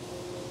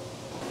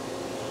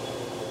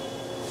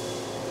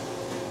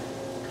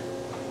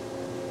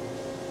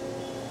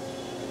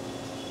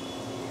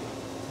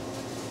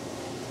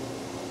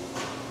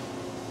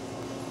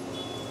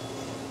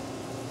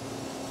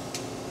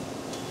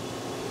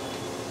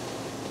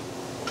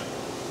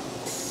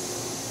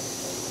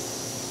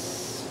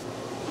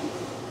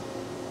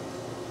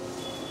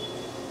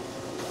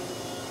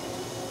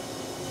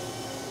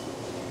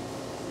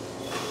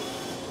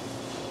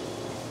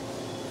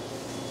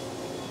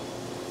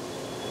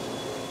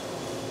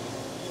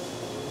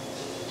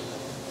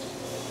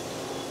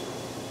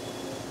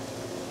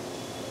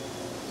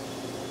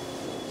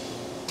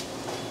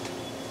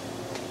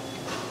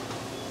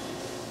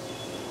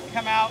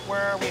 Come out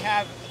where we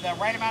have the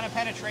right amount of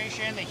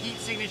penetration, the heat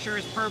signature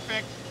is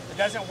perfect, it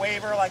doesn't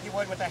waver like you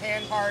would with a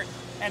hand part,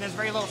 and there's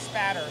very little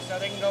spatter, so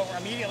they can go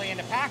immediately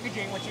into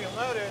packaging, which you'll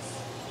notice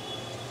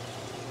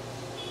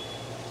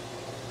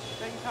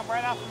they can come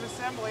right off of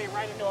assembly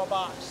right into a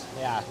box.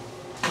 Yeah.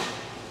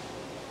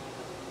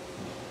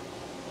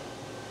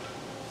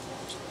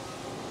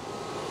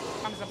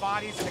 Comes the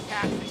bodies of the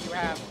cats that you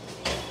have.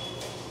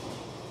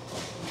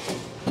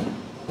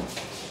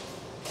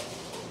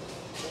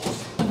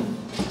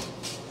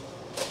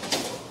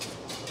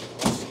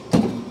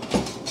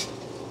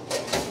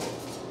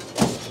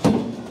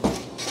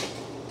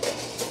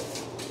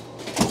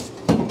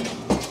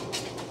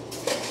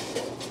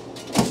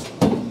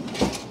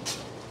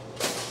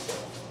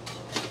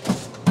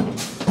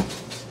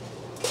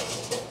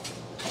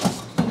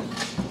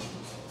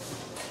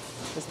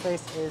 This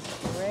place is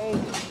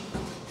crazy.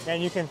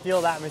 And you can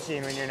feel that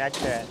machine when you're next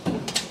to it.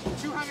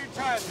 200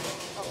 tons,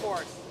 of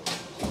course.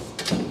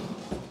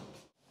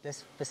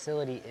 This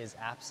facility is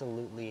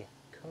absolutely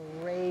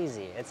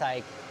crazy. It's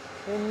like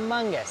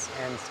humongous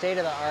and state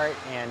of the art,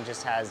 and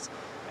just has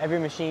every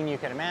machine you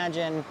can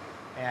imagine,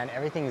 and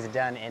everything's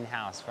done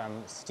in-house,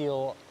 from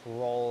steel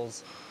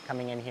rolls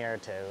coming in here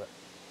to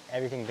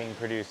everything being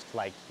produced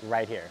like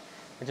right here,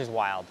 which is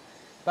wild.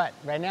 But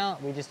right now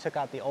we just took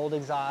out the old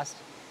exhaust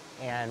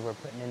and we're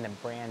putting in the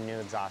brand new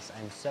exhaust.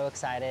 I'm so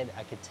excited.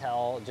 I could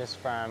tell just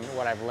from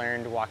what I've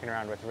learned walking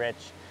around with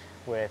Rich,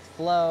 with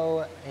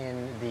Flow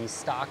in the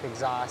stock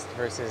exhaust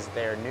versus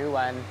their new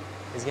one,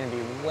 is gonna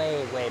be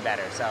way, way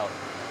better. So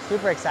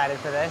super excited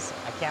for this.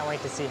 I can't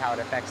wait to see how it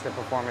affects the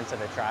performance of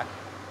the truck.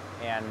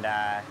 And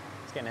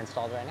it's getting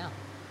installed right now.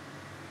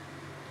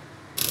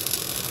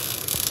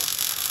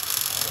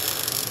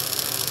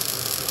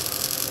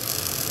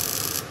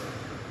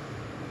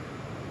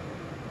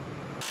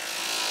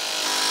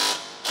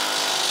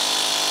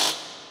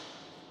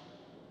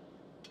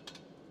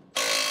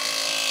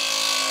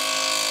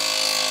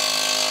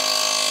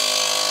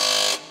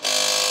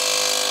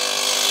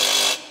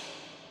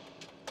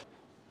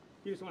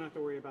 You just won't have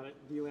to worry about it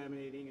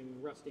delaminating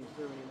and rusting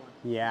through anymore.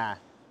 Yeah.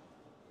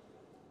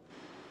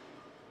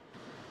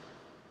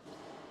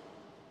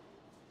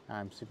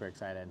 I'm super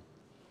excited.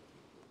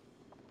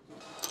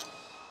 Just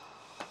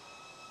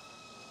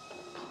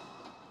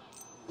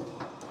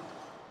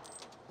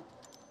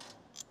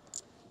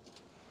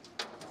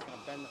gonna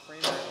bend the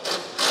frame out.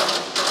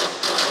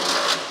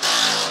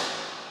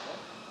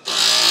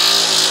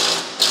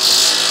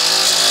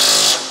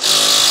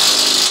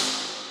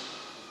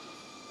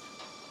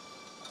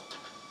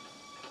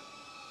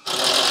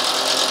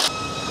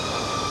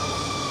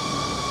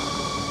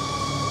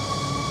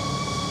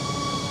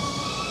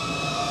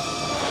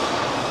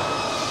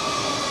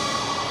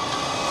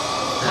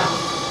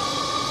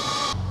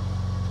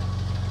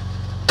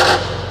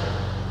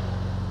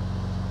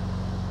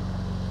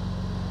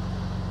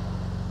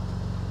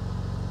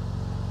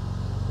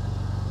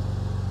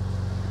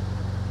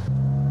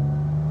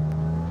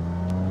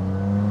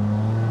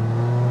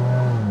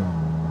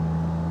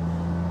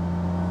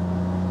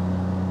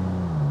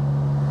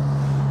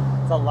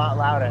 It's a lot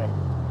louder.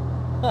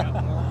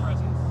 Got more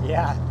presence.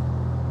 Yeah.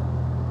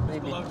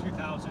 Below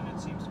 2,000, it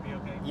seems to be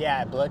okay.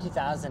 Yeah, below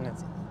 2,000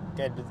 it's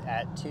good, but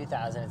at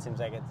 2,000 it seems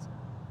like it's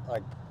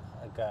like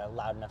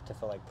loud enough to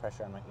feel like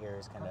pressure on my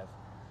ears, kind of.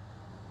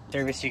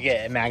 Service you get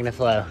at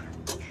MAGNAFLOW.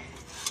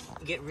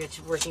 Get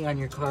Rich working on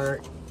your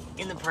car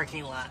in the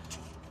parking lot.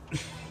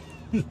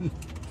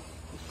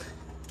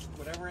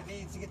 Whatever it needs.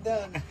 needs to get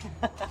done.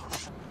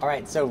 All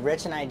right, so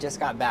Rich and I just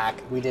got back.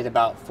 We did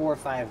about 4 or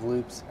 5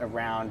 loops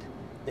around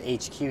the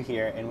HQ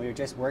here, and we were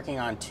just working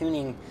on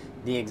tuning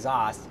the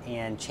exhaust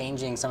and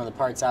changing some of the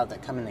parts out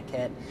that come in the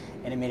kit,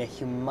 and it made a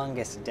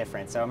humongous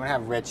difference. So I'm gonna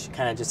have Rich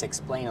kind of just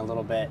explain a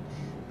little bit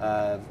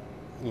of,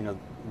 you know,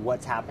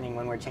 what's happening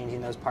when we're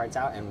changing those parts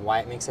out and why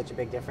it makes such a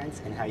big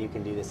difference and how you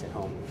can do this at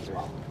home as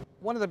well.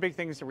 One of the big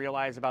things to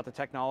realize about the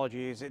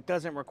technology is it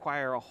doesn't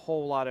require a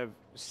whole lot of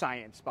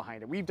science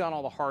behind it. We've done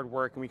all the hard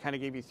work, and we kind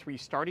of gave you 3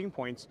 starting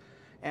points.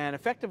 And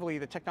effectively,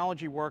 the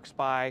technology works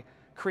by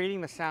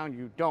creating the sound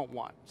you don't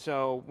want.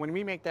 So when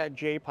we make that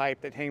J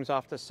pipe that hangs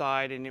off the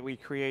side, and we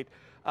create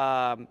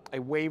a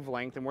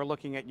wavelength, and we're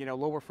looking at, you know,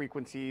 lower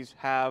frequencies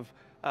have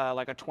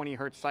like a 20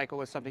 hertz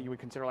cycle is something you would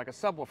consider like a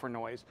subwoofer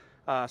noise.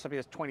 Something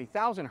that's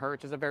 20,000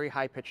 hertz is a very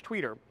high pitched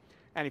tweeter.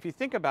 And if you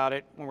think about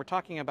it, when we're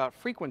talking about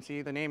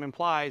frequency, the name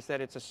implies that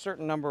it's a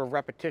certain number of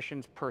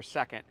repetitions per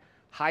second.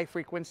 High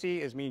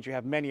frequency means you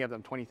have many of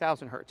them,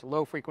 20,000 hertz.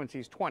 Low frequency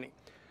is 20.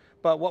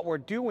 But what we're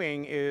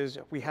doing is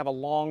we have a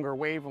longer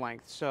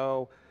wavelength.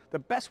 So the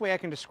best way I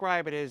can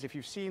describe it is if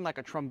you've seen like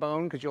a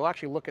trombone, because you'll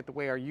actually look at the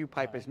way our U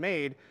pipe is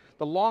made,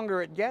 the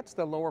longer it gets,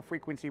 the lower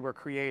frequency we're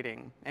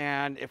creating.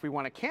 And if we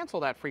want to cancel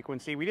that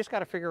frequency, we just got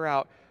to figure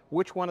out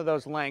which one of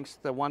those lengths,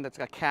 the one that's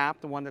got cap,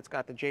 the one that's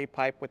got the J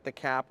pipe with the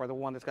cap, or the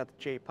one that's got the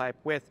J pipe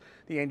with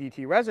the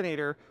NDT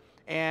resonator,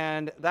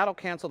 and that'll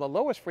cancel the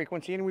lowest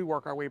frequency, and we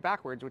work our way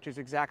backwards, which is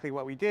exactly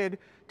what we did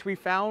till we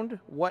found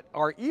what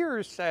our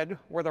ears said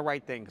were the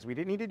right things. We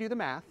didn't need to do the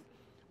math.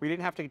 We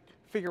didn't have to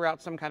figure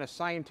out some kind of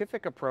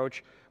scientific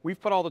approach.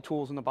 We've put all the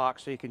tools in the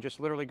box so you can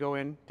just literally go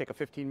in, take a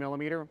 15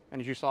 millimeter,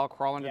 and as you saw,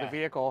 crawl into the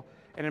vehicle.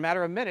 And in a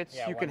matter of minutes,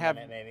 you can have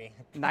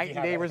night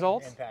and day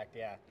results. Impact,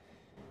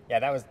 yeah,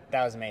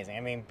 that was amazing.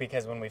 I mean,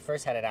 because when we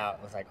first had it out,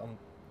 it was like,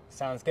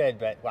 sounds good,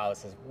 but wow,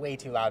 this is way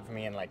too loud for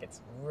me, and like it's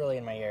really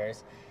in my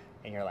ears.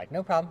 And you're like,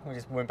 no problem. We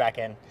just went back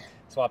in,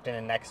 swapped in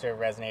an extra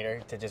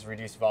resonator to just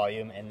reduce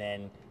volume, and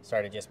then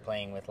started just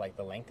playing with like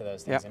the length of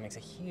those things. It makes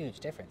a huge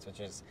difference, which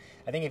is,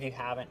 I think if you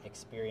haven't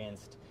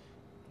experienced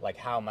like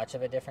how much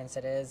of a difference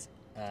it is,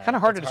 kind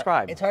of hard to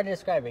describe. It's hard to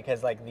describe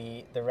because like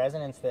the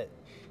resonance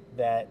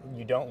that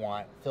you don't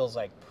want feels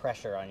like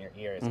pressure on your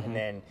ears, and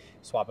then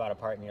swap out a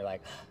part and you're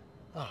like,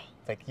 oh,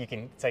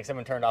 it's like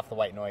someone turned off the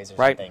white noise or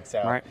something.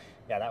 So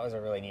yeah, that was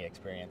a really neat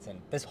experience. And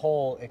this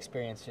whole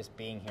experience just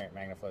being here at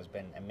MAGNAFLOW has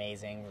been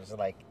amazing. It was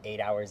like 8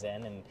 hours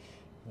in, and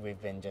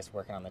we've been just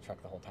working on the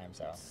truck the whole time.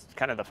 So it's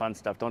kind of the fun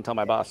stuff. Don't tell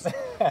my boss.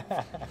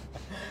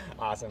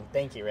 Awesome.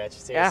 Thank you, Rich.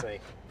 Seriously. Yeah,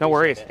 no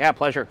worries. Yeah,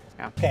 pleasure.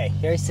 Yeah. Okay,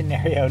 here's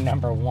scenario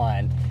number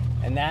 1,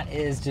 and that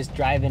is just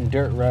driving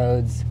dirt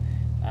roads.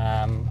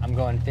 I'm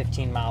going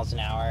 15 miles an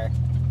hour,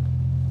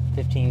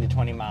 15 to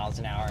 20 miles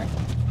an hour.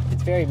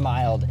 It's very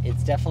mild.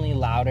 It's definitely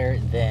louder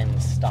than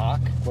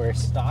stock, where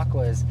stock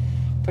was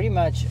pretty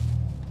much,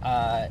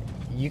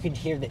 you could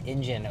hear the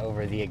engine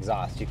over the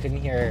exhaust. You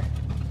couldn't hear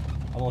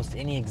almost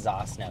any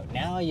exhaust note.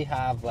 Now you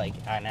have like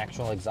an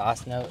actual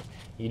exhaust note.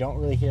 You don't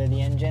really hear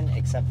the engine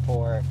except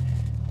for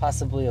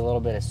possibly a little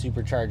bit of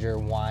supercharger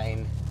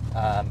whine,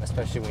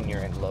 especially when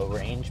you're in low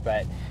range,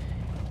 but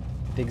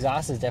the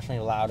exhaust is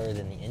definitely louder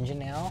than the engine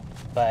now,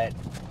 but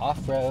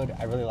off-road,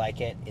 I really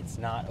like it. It's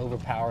not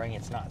overpowering,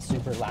 it's not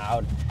super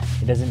loud,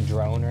 it doesn't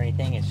drone or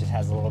anything, it just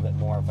has a little bit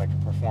more of like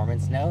a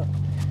performance note.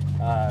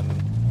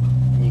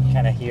 You can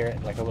kind of hear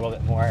it like a little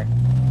bit more.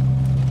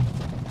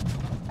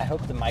 I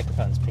hope the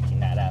microphone's picking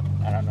that up.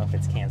 I don't know if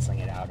it's canceling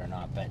it out or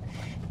not, but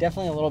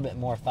definitely a little bit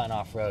more fun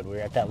off-road. We're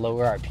at that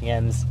lower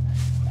RPMs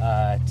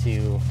to,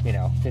 you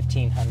know,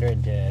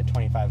 1500 to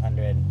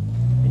 2500.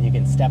 And you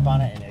can step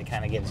on it and it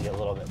kind of gives you a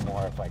little bit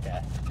more of like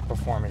a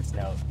performance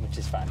note, which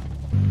is fun.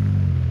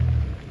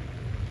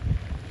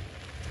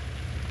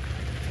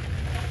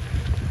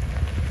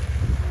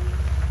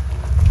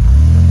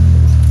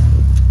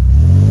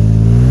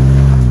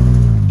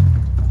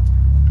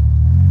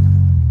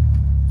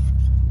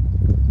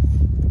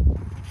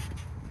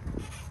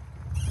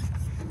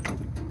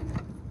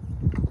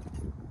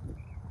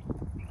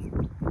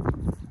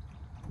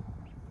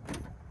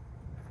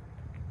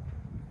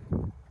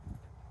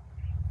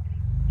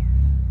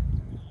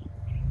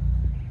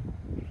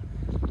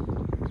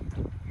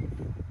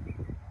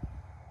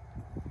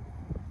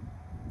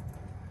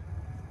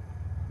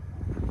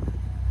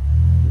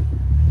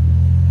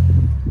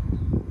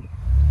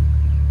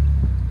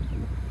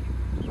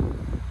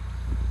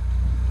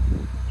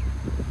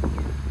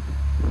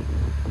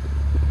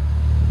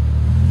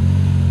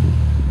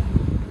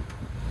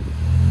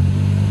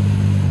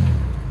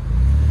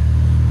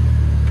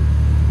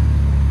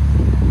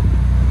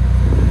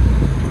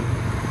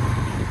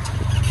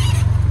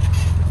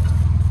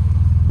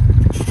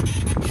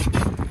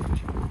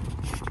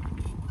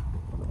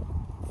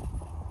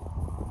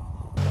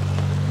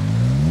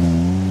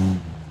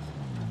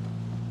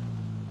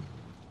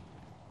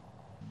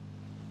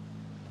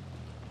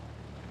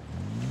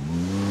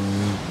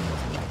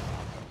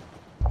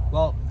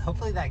 Well,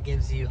 hopefully that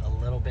gives you a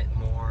little bit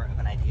more of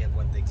an idea of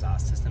what the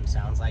exhaust system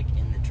sounds like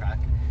in the truck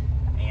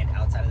and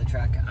outside. outside of the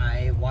truck.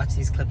 I watched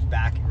these clips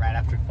back right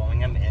after filming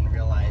them and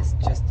realized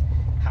just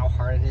how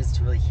hard it is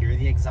to really hear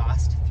the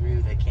exhaust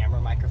through the camera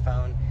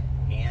microphone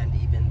and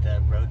even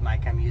the Rode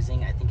mic I'm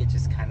using. I think it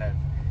just kind of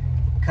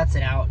cuts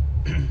it out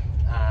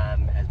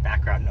as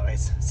background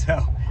noise. So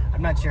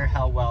I'm not sure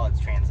how well it's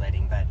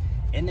translating, but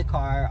in the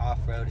car,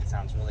 off-road, it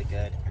sounds really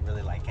good. I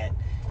really like it.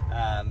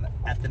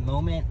 At the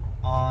moment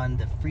on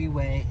the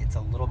freeway, it's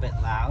a little bit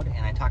loud,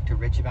 and I talked to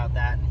Rich about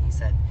that, and he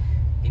said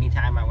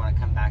anytime I want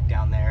to come back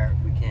down there,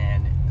 we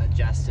can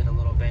adjust it a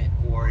little bit,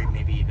 or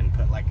maybe even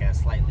put like a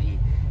slightly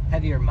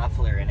heavier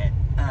muffler in it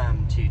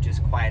to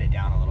just quiet it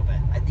down a little bit.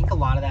 I think a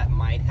lot of that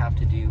might have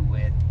to do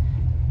with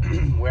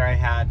where I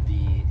had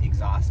the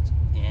exhaust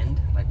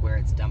end, like where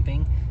it's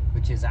dumping,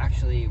 which is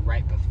actually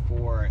right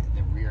before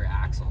the rear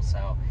axle.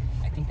 So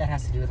I think that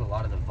has to do with a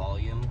lot of the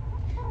volume.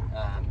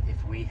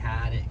 If we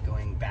had it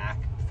going back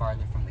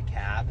farther from the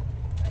cab,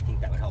 I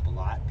think that would help a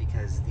lot,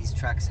 because these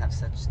trucks have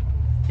such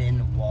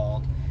thin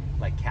walled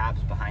like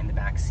cabs behind the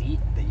back seat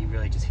that you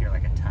really just hear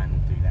like a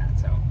ton through that.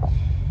 So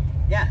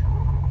yeah,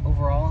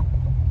 overall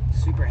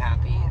super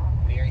happy,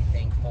 very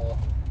thankful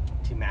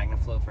to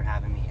MagnaFlow for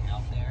having me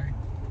out there.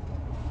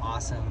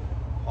 Awesome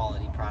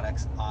quality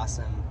products,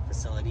 awesome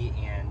facility,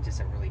 and just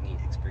a really neat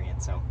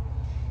experience. So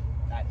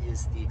that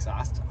is the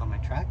exhaust on my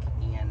truck,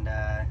 and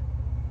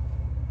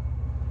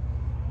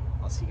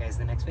I'll see you guys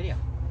in the next video.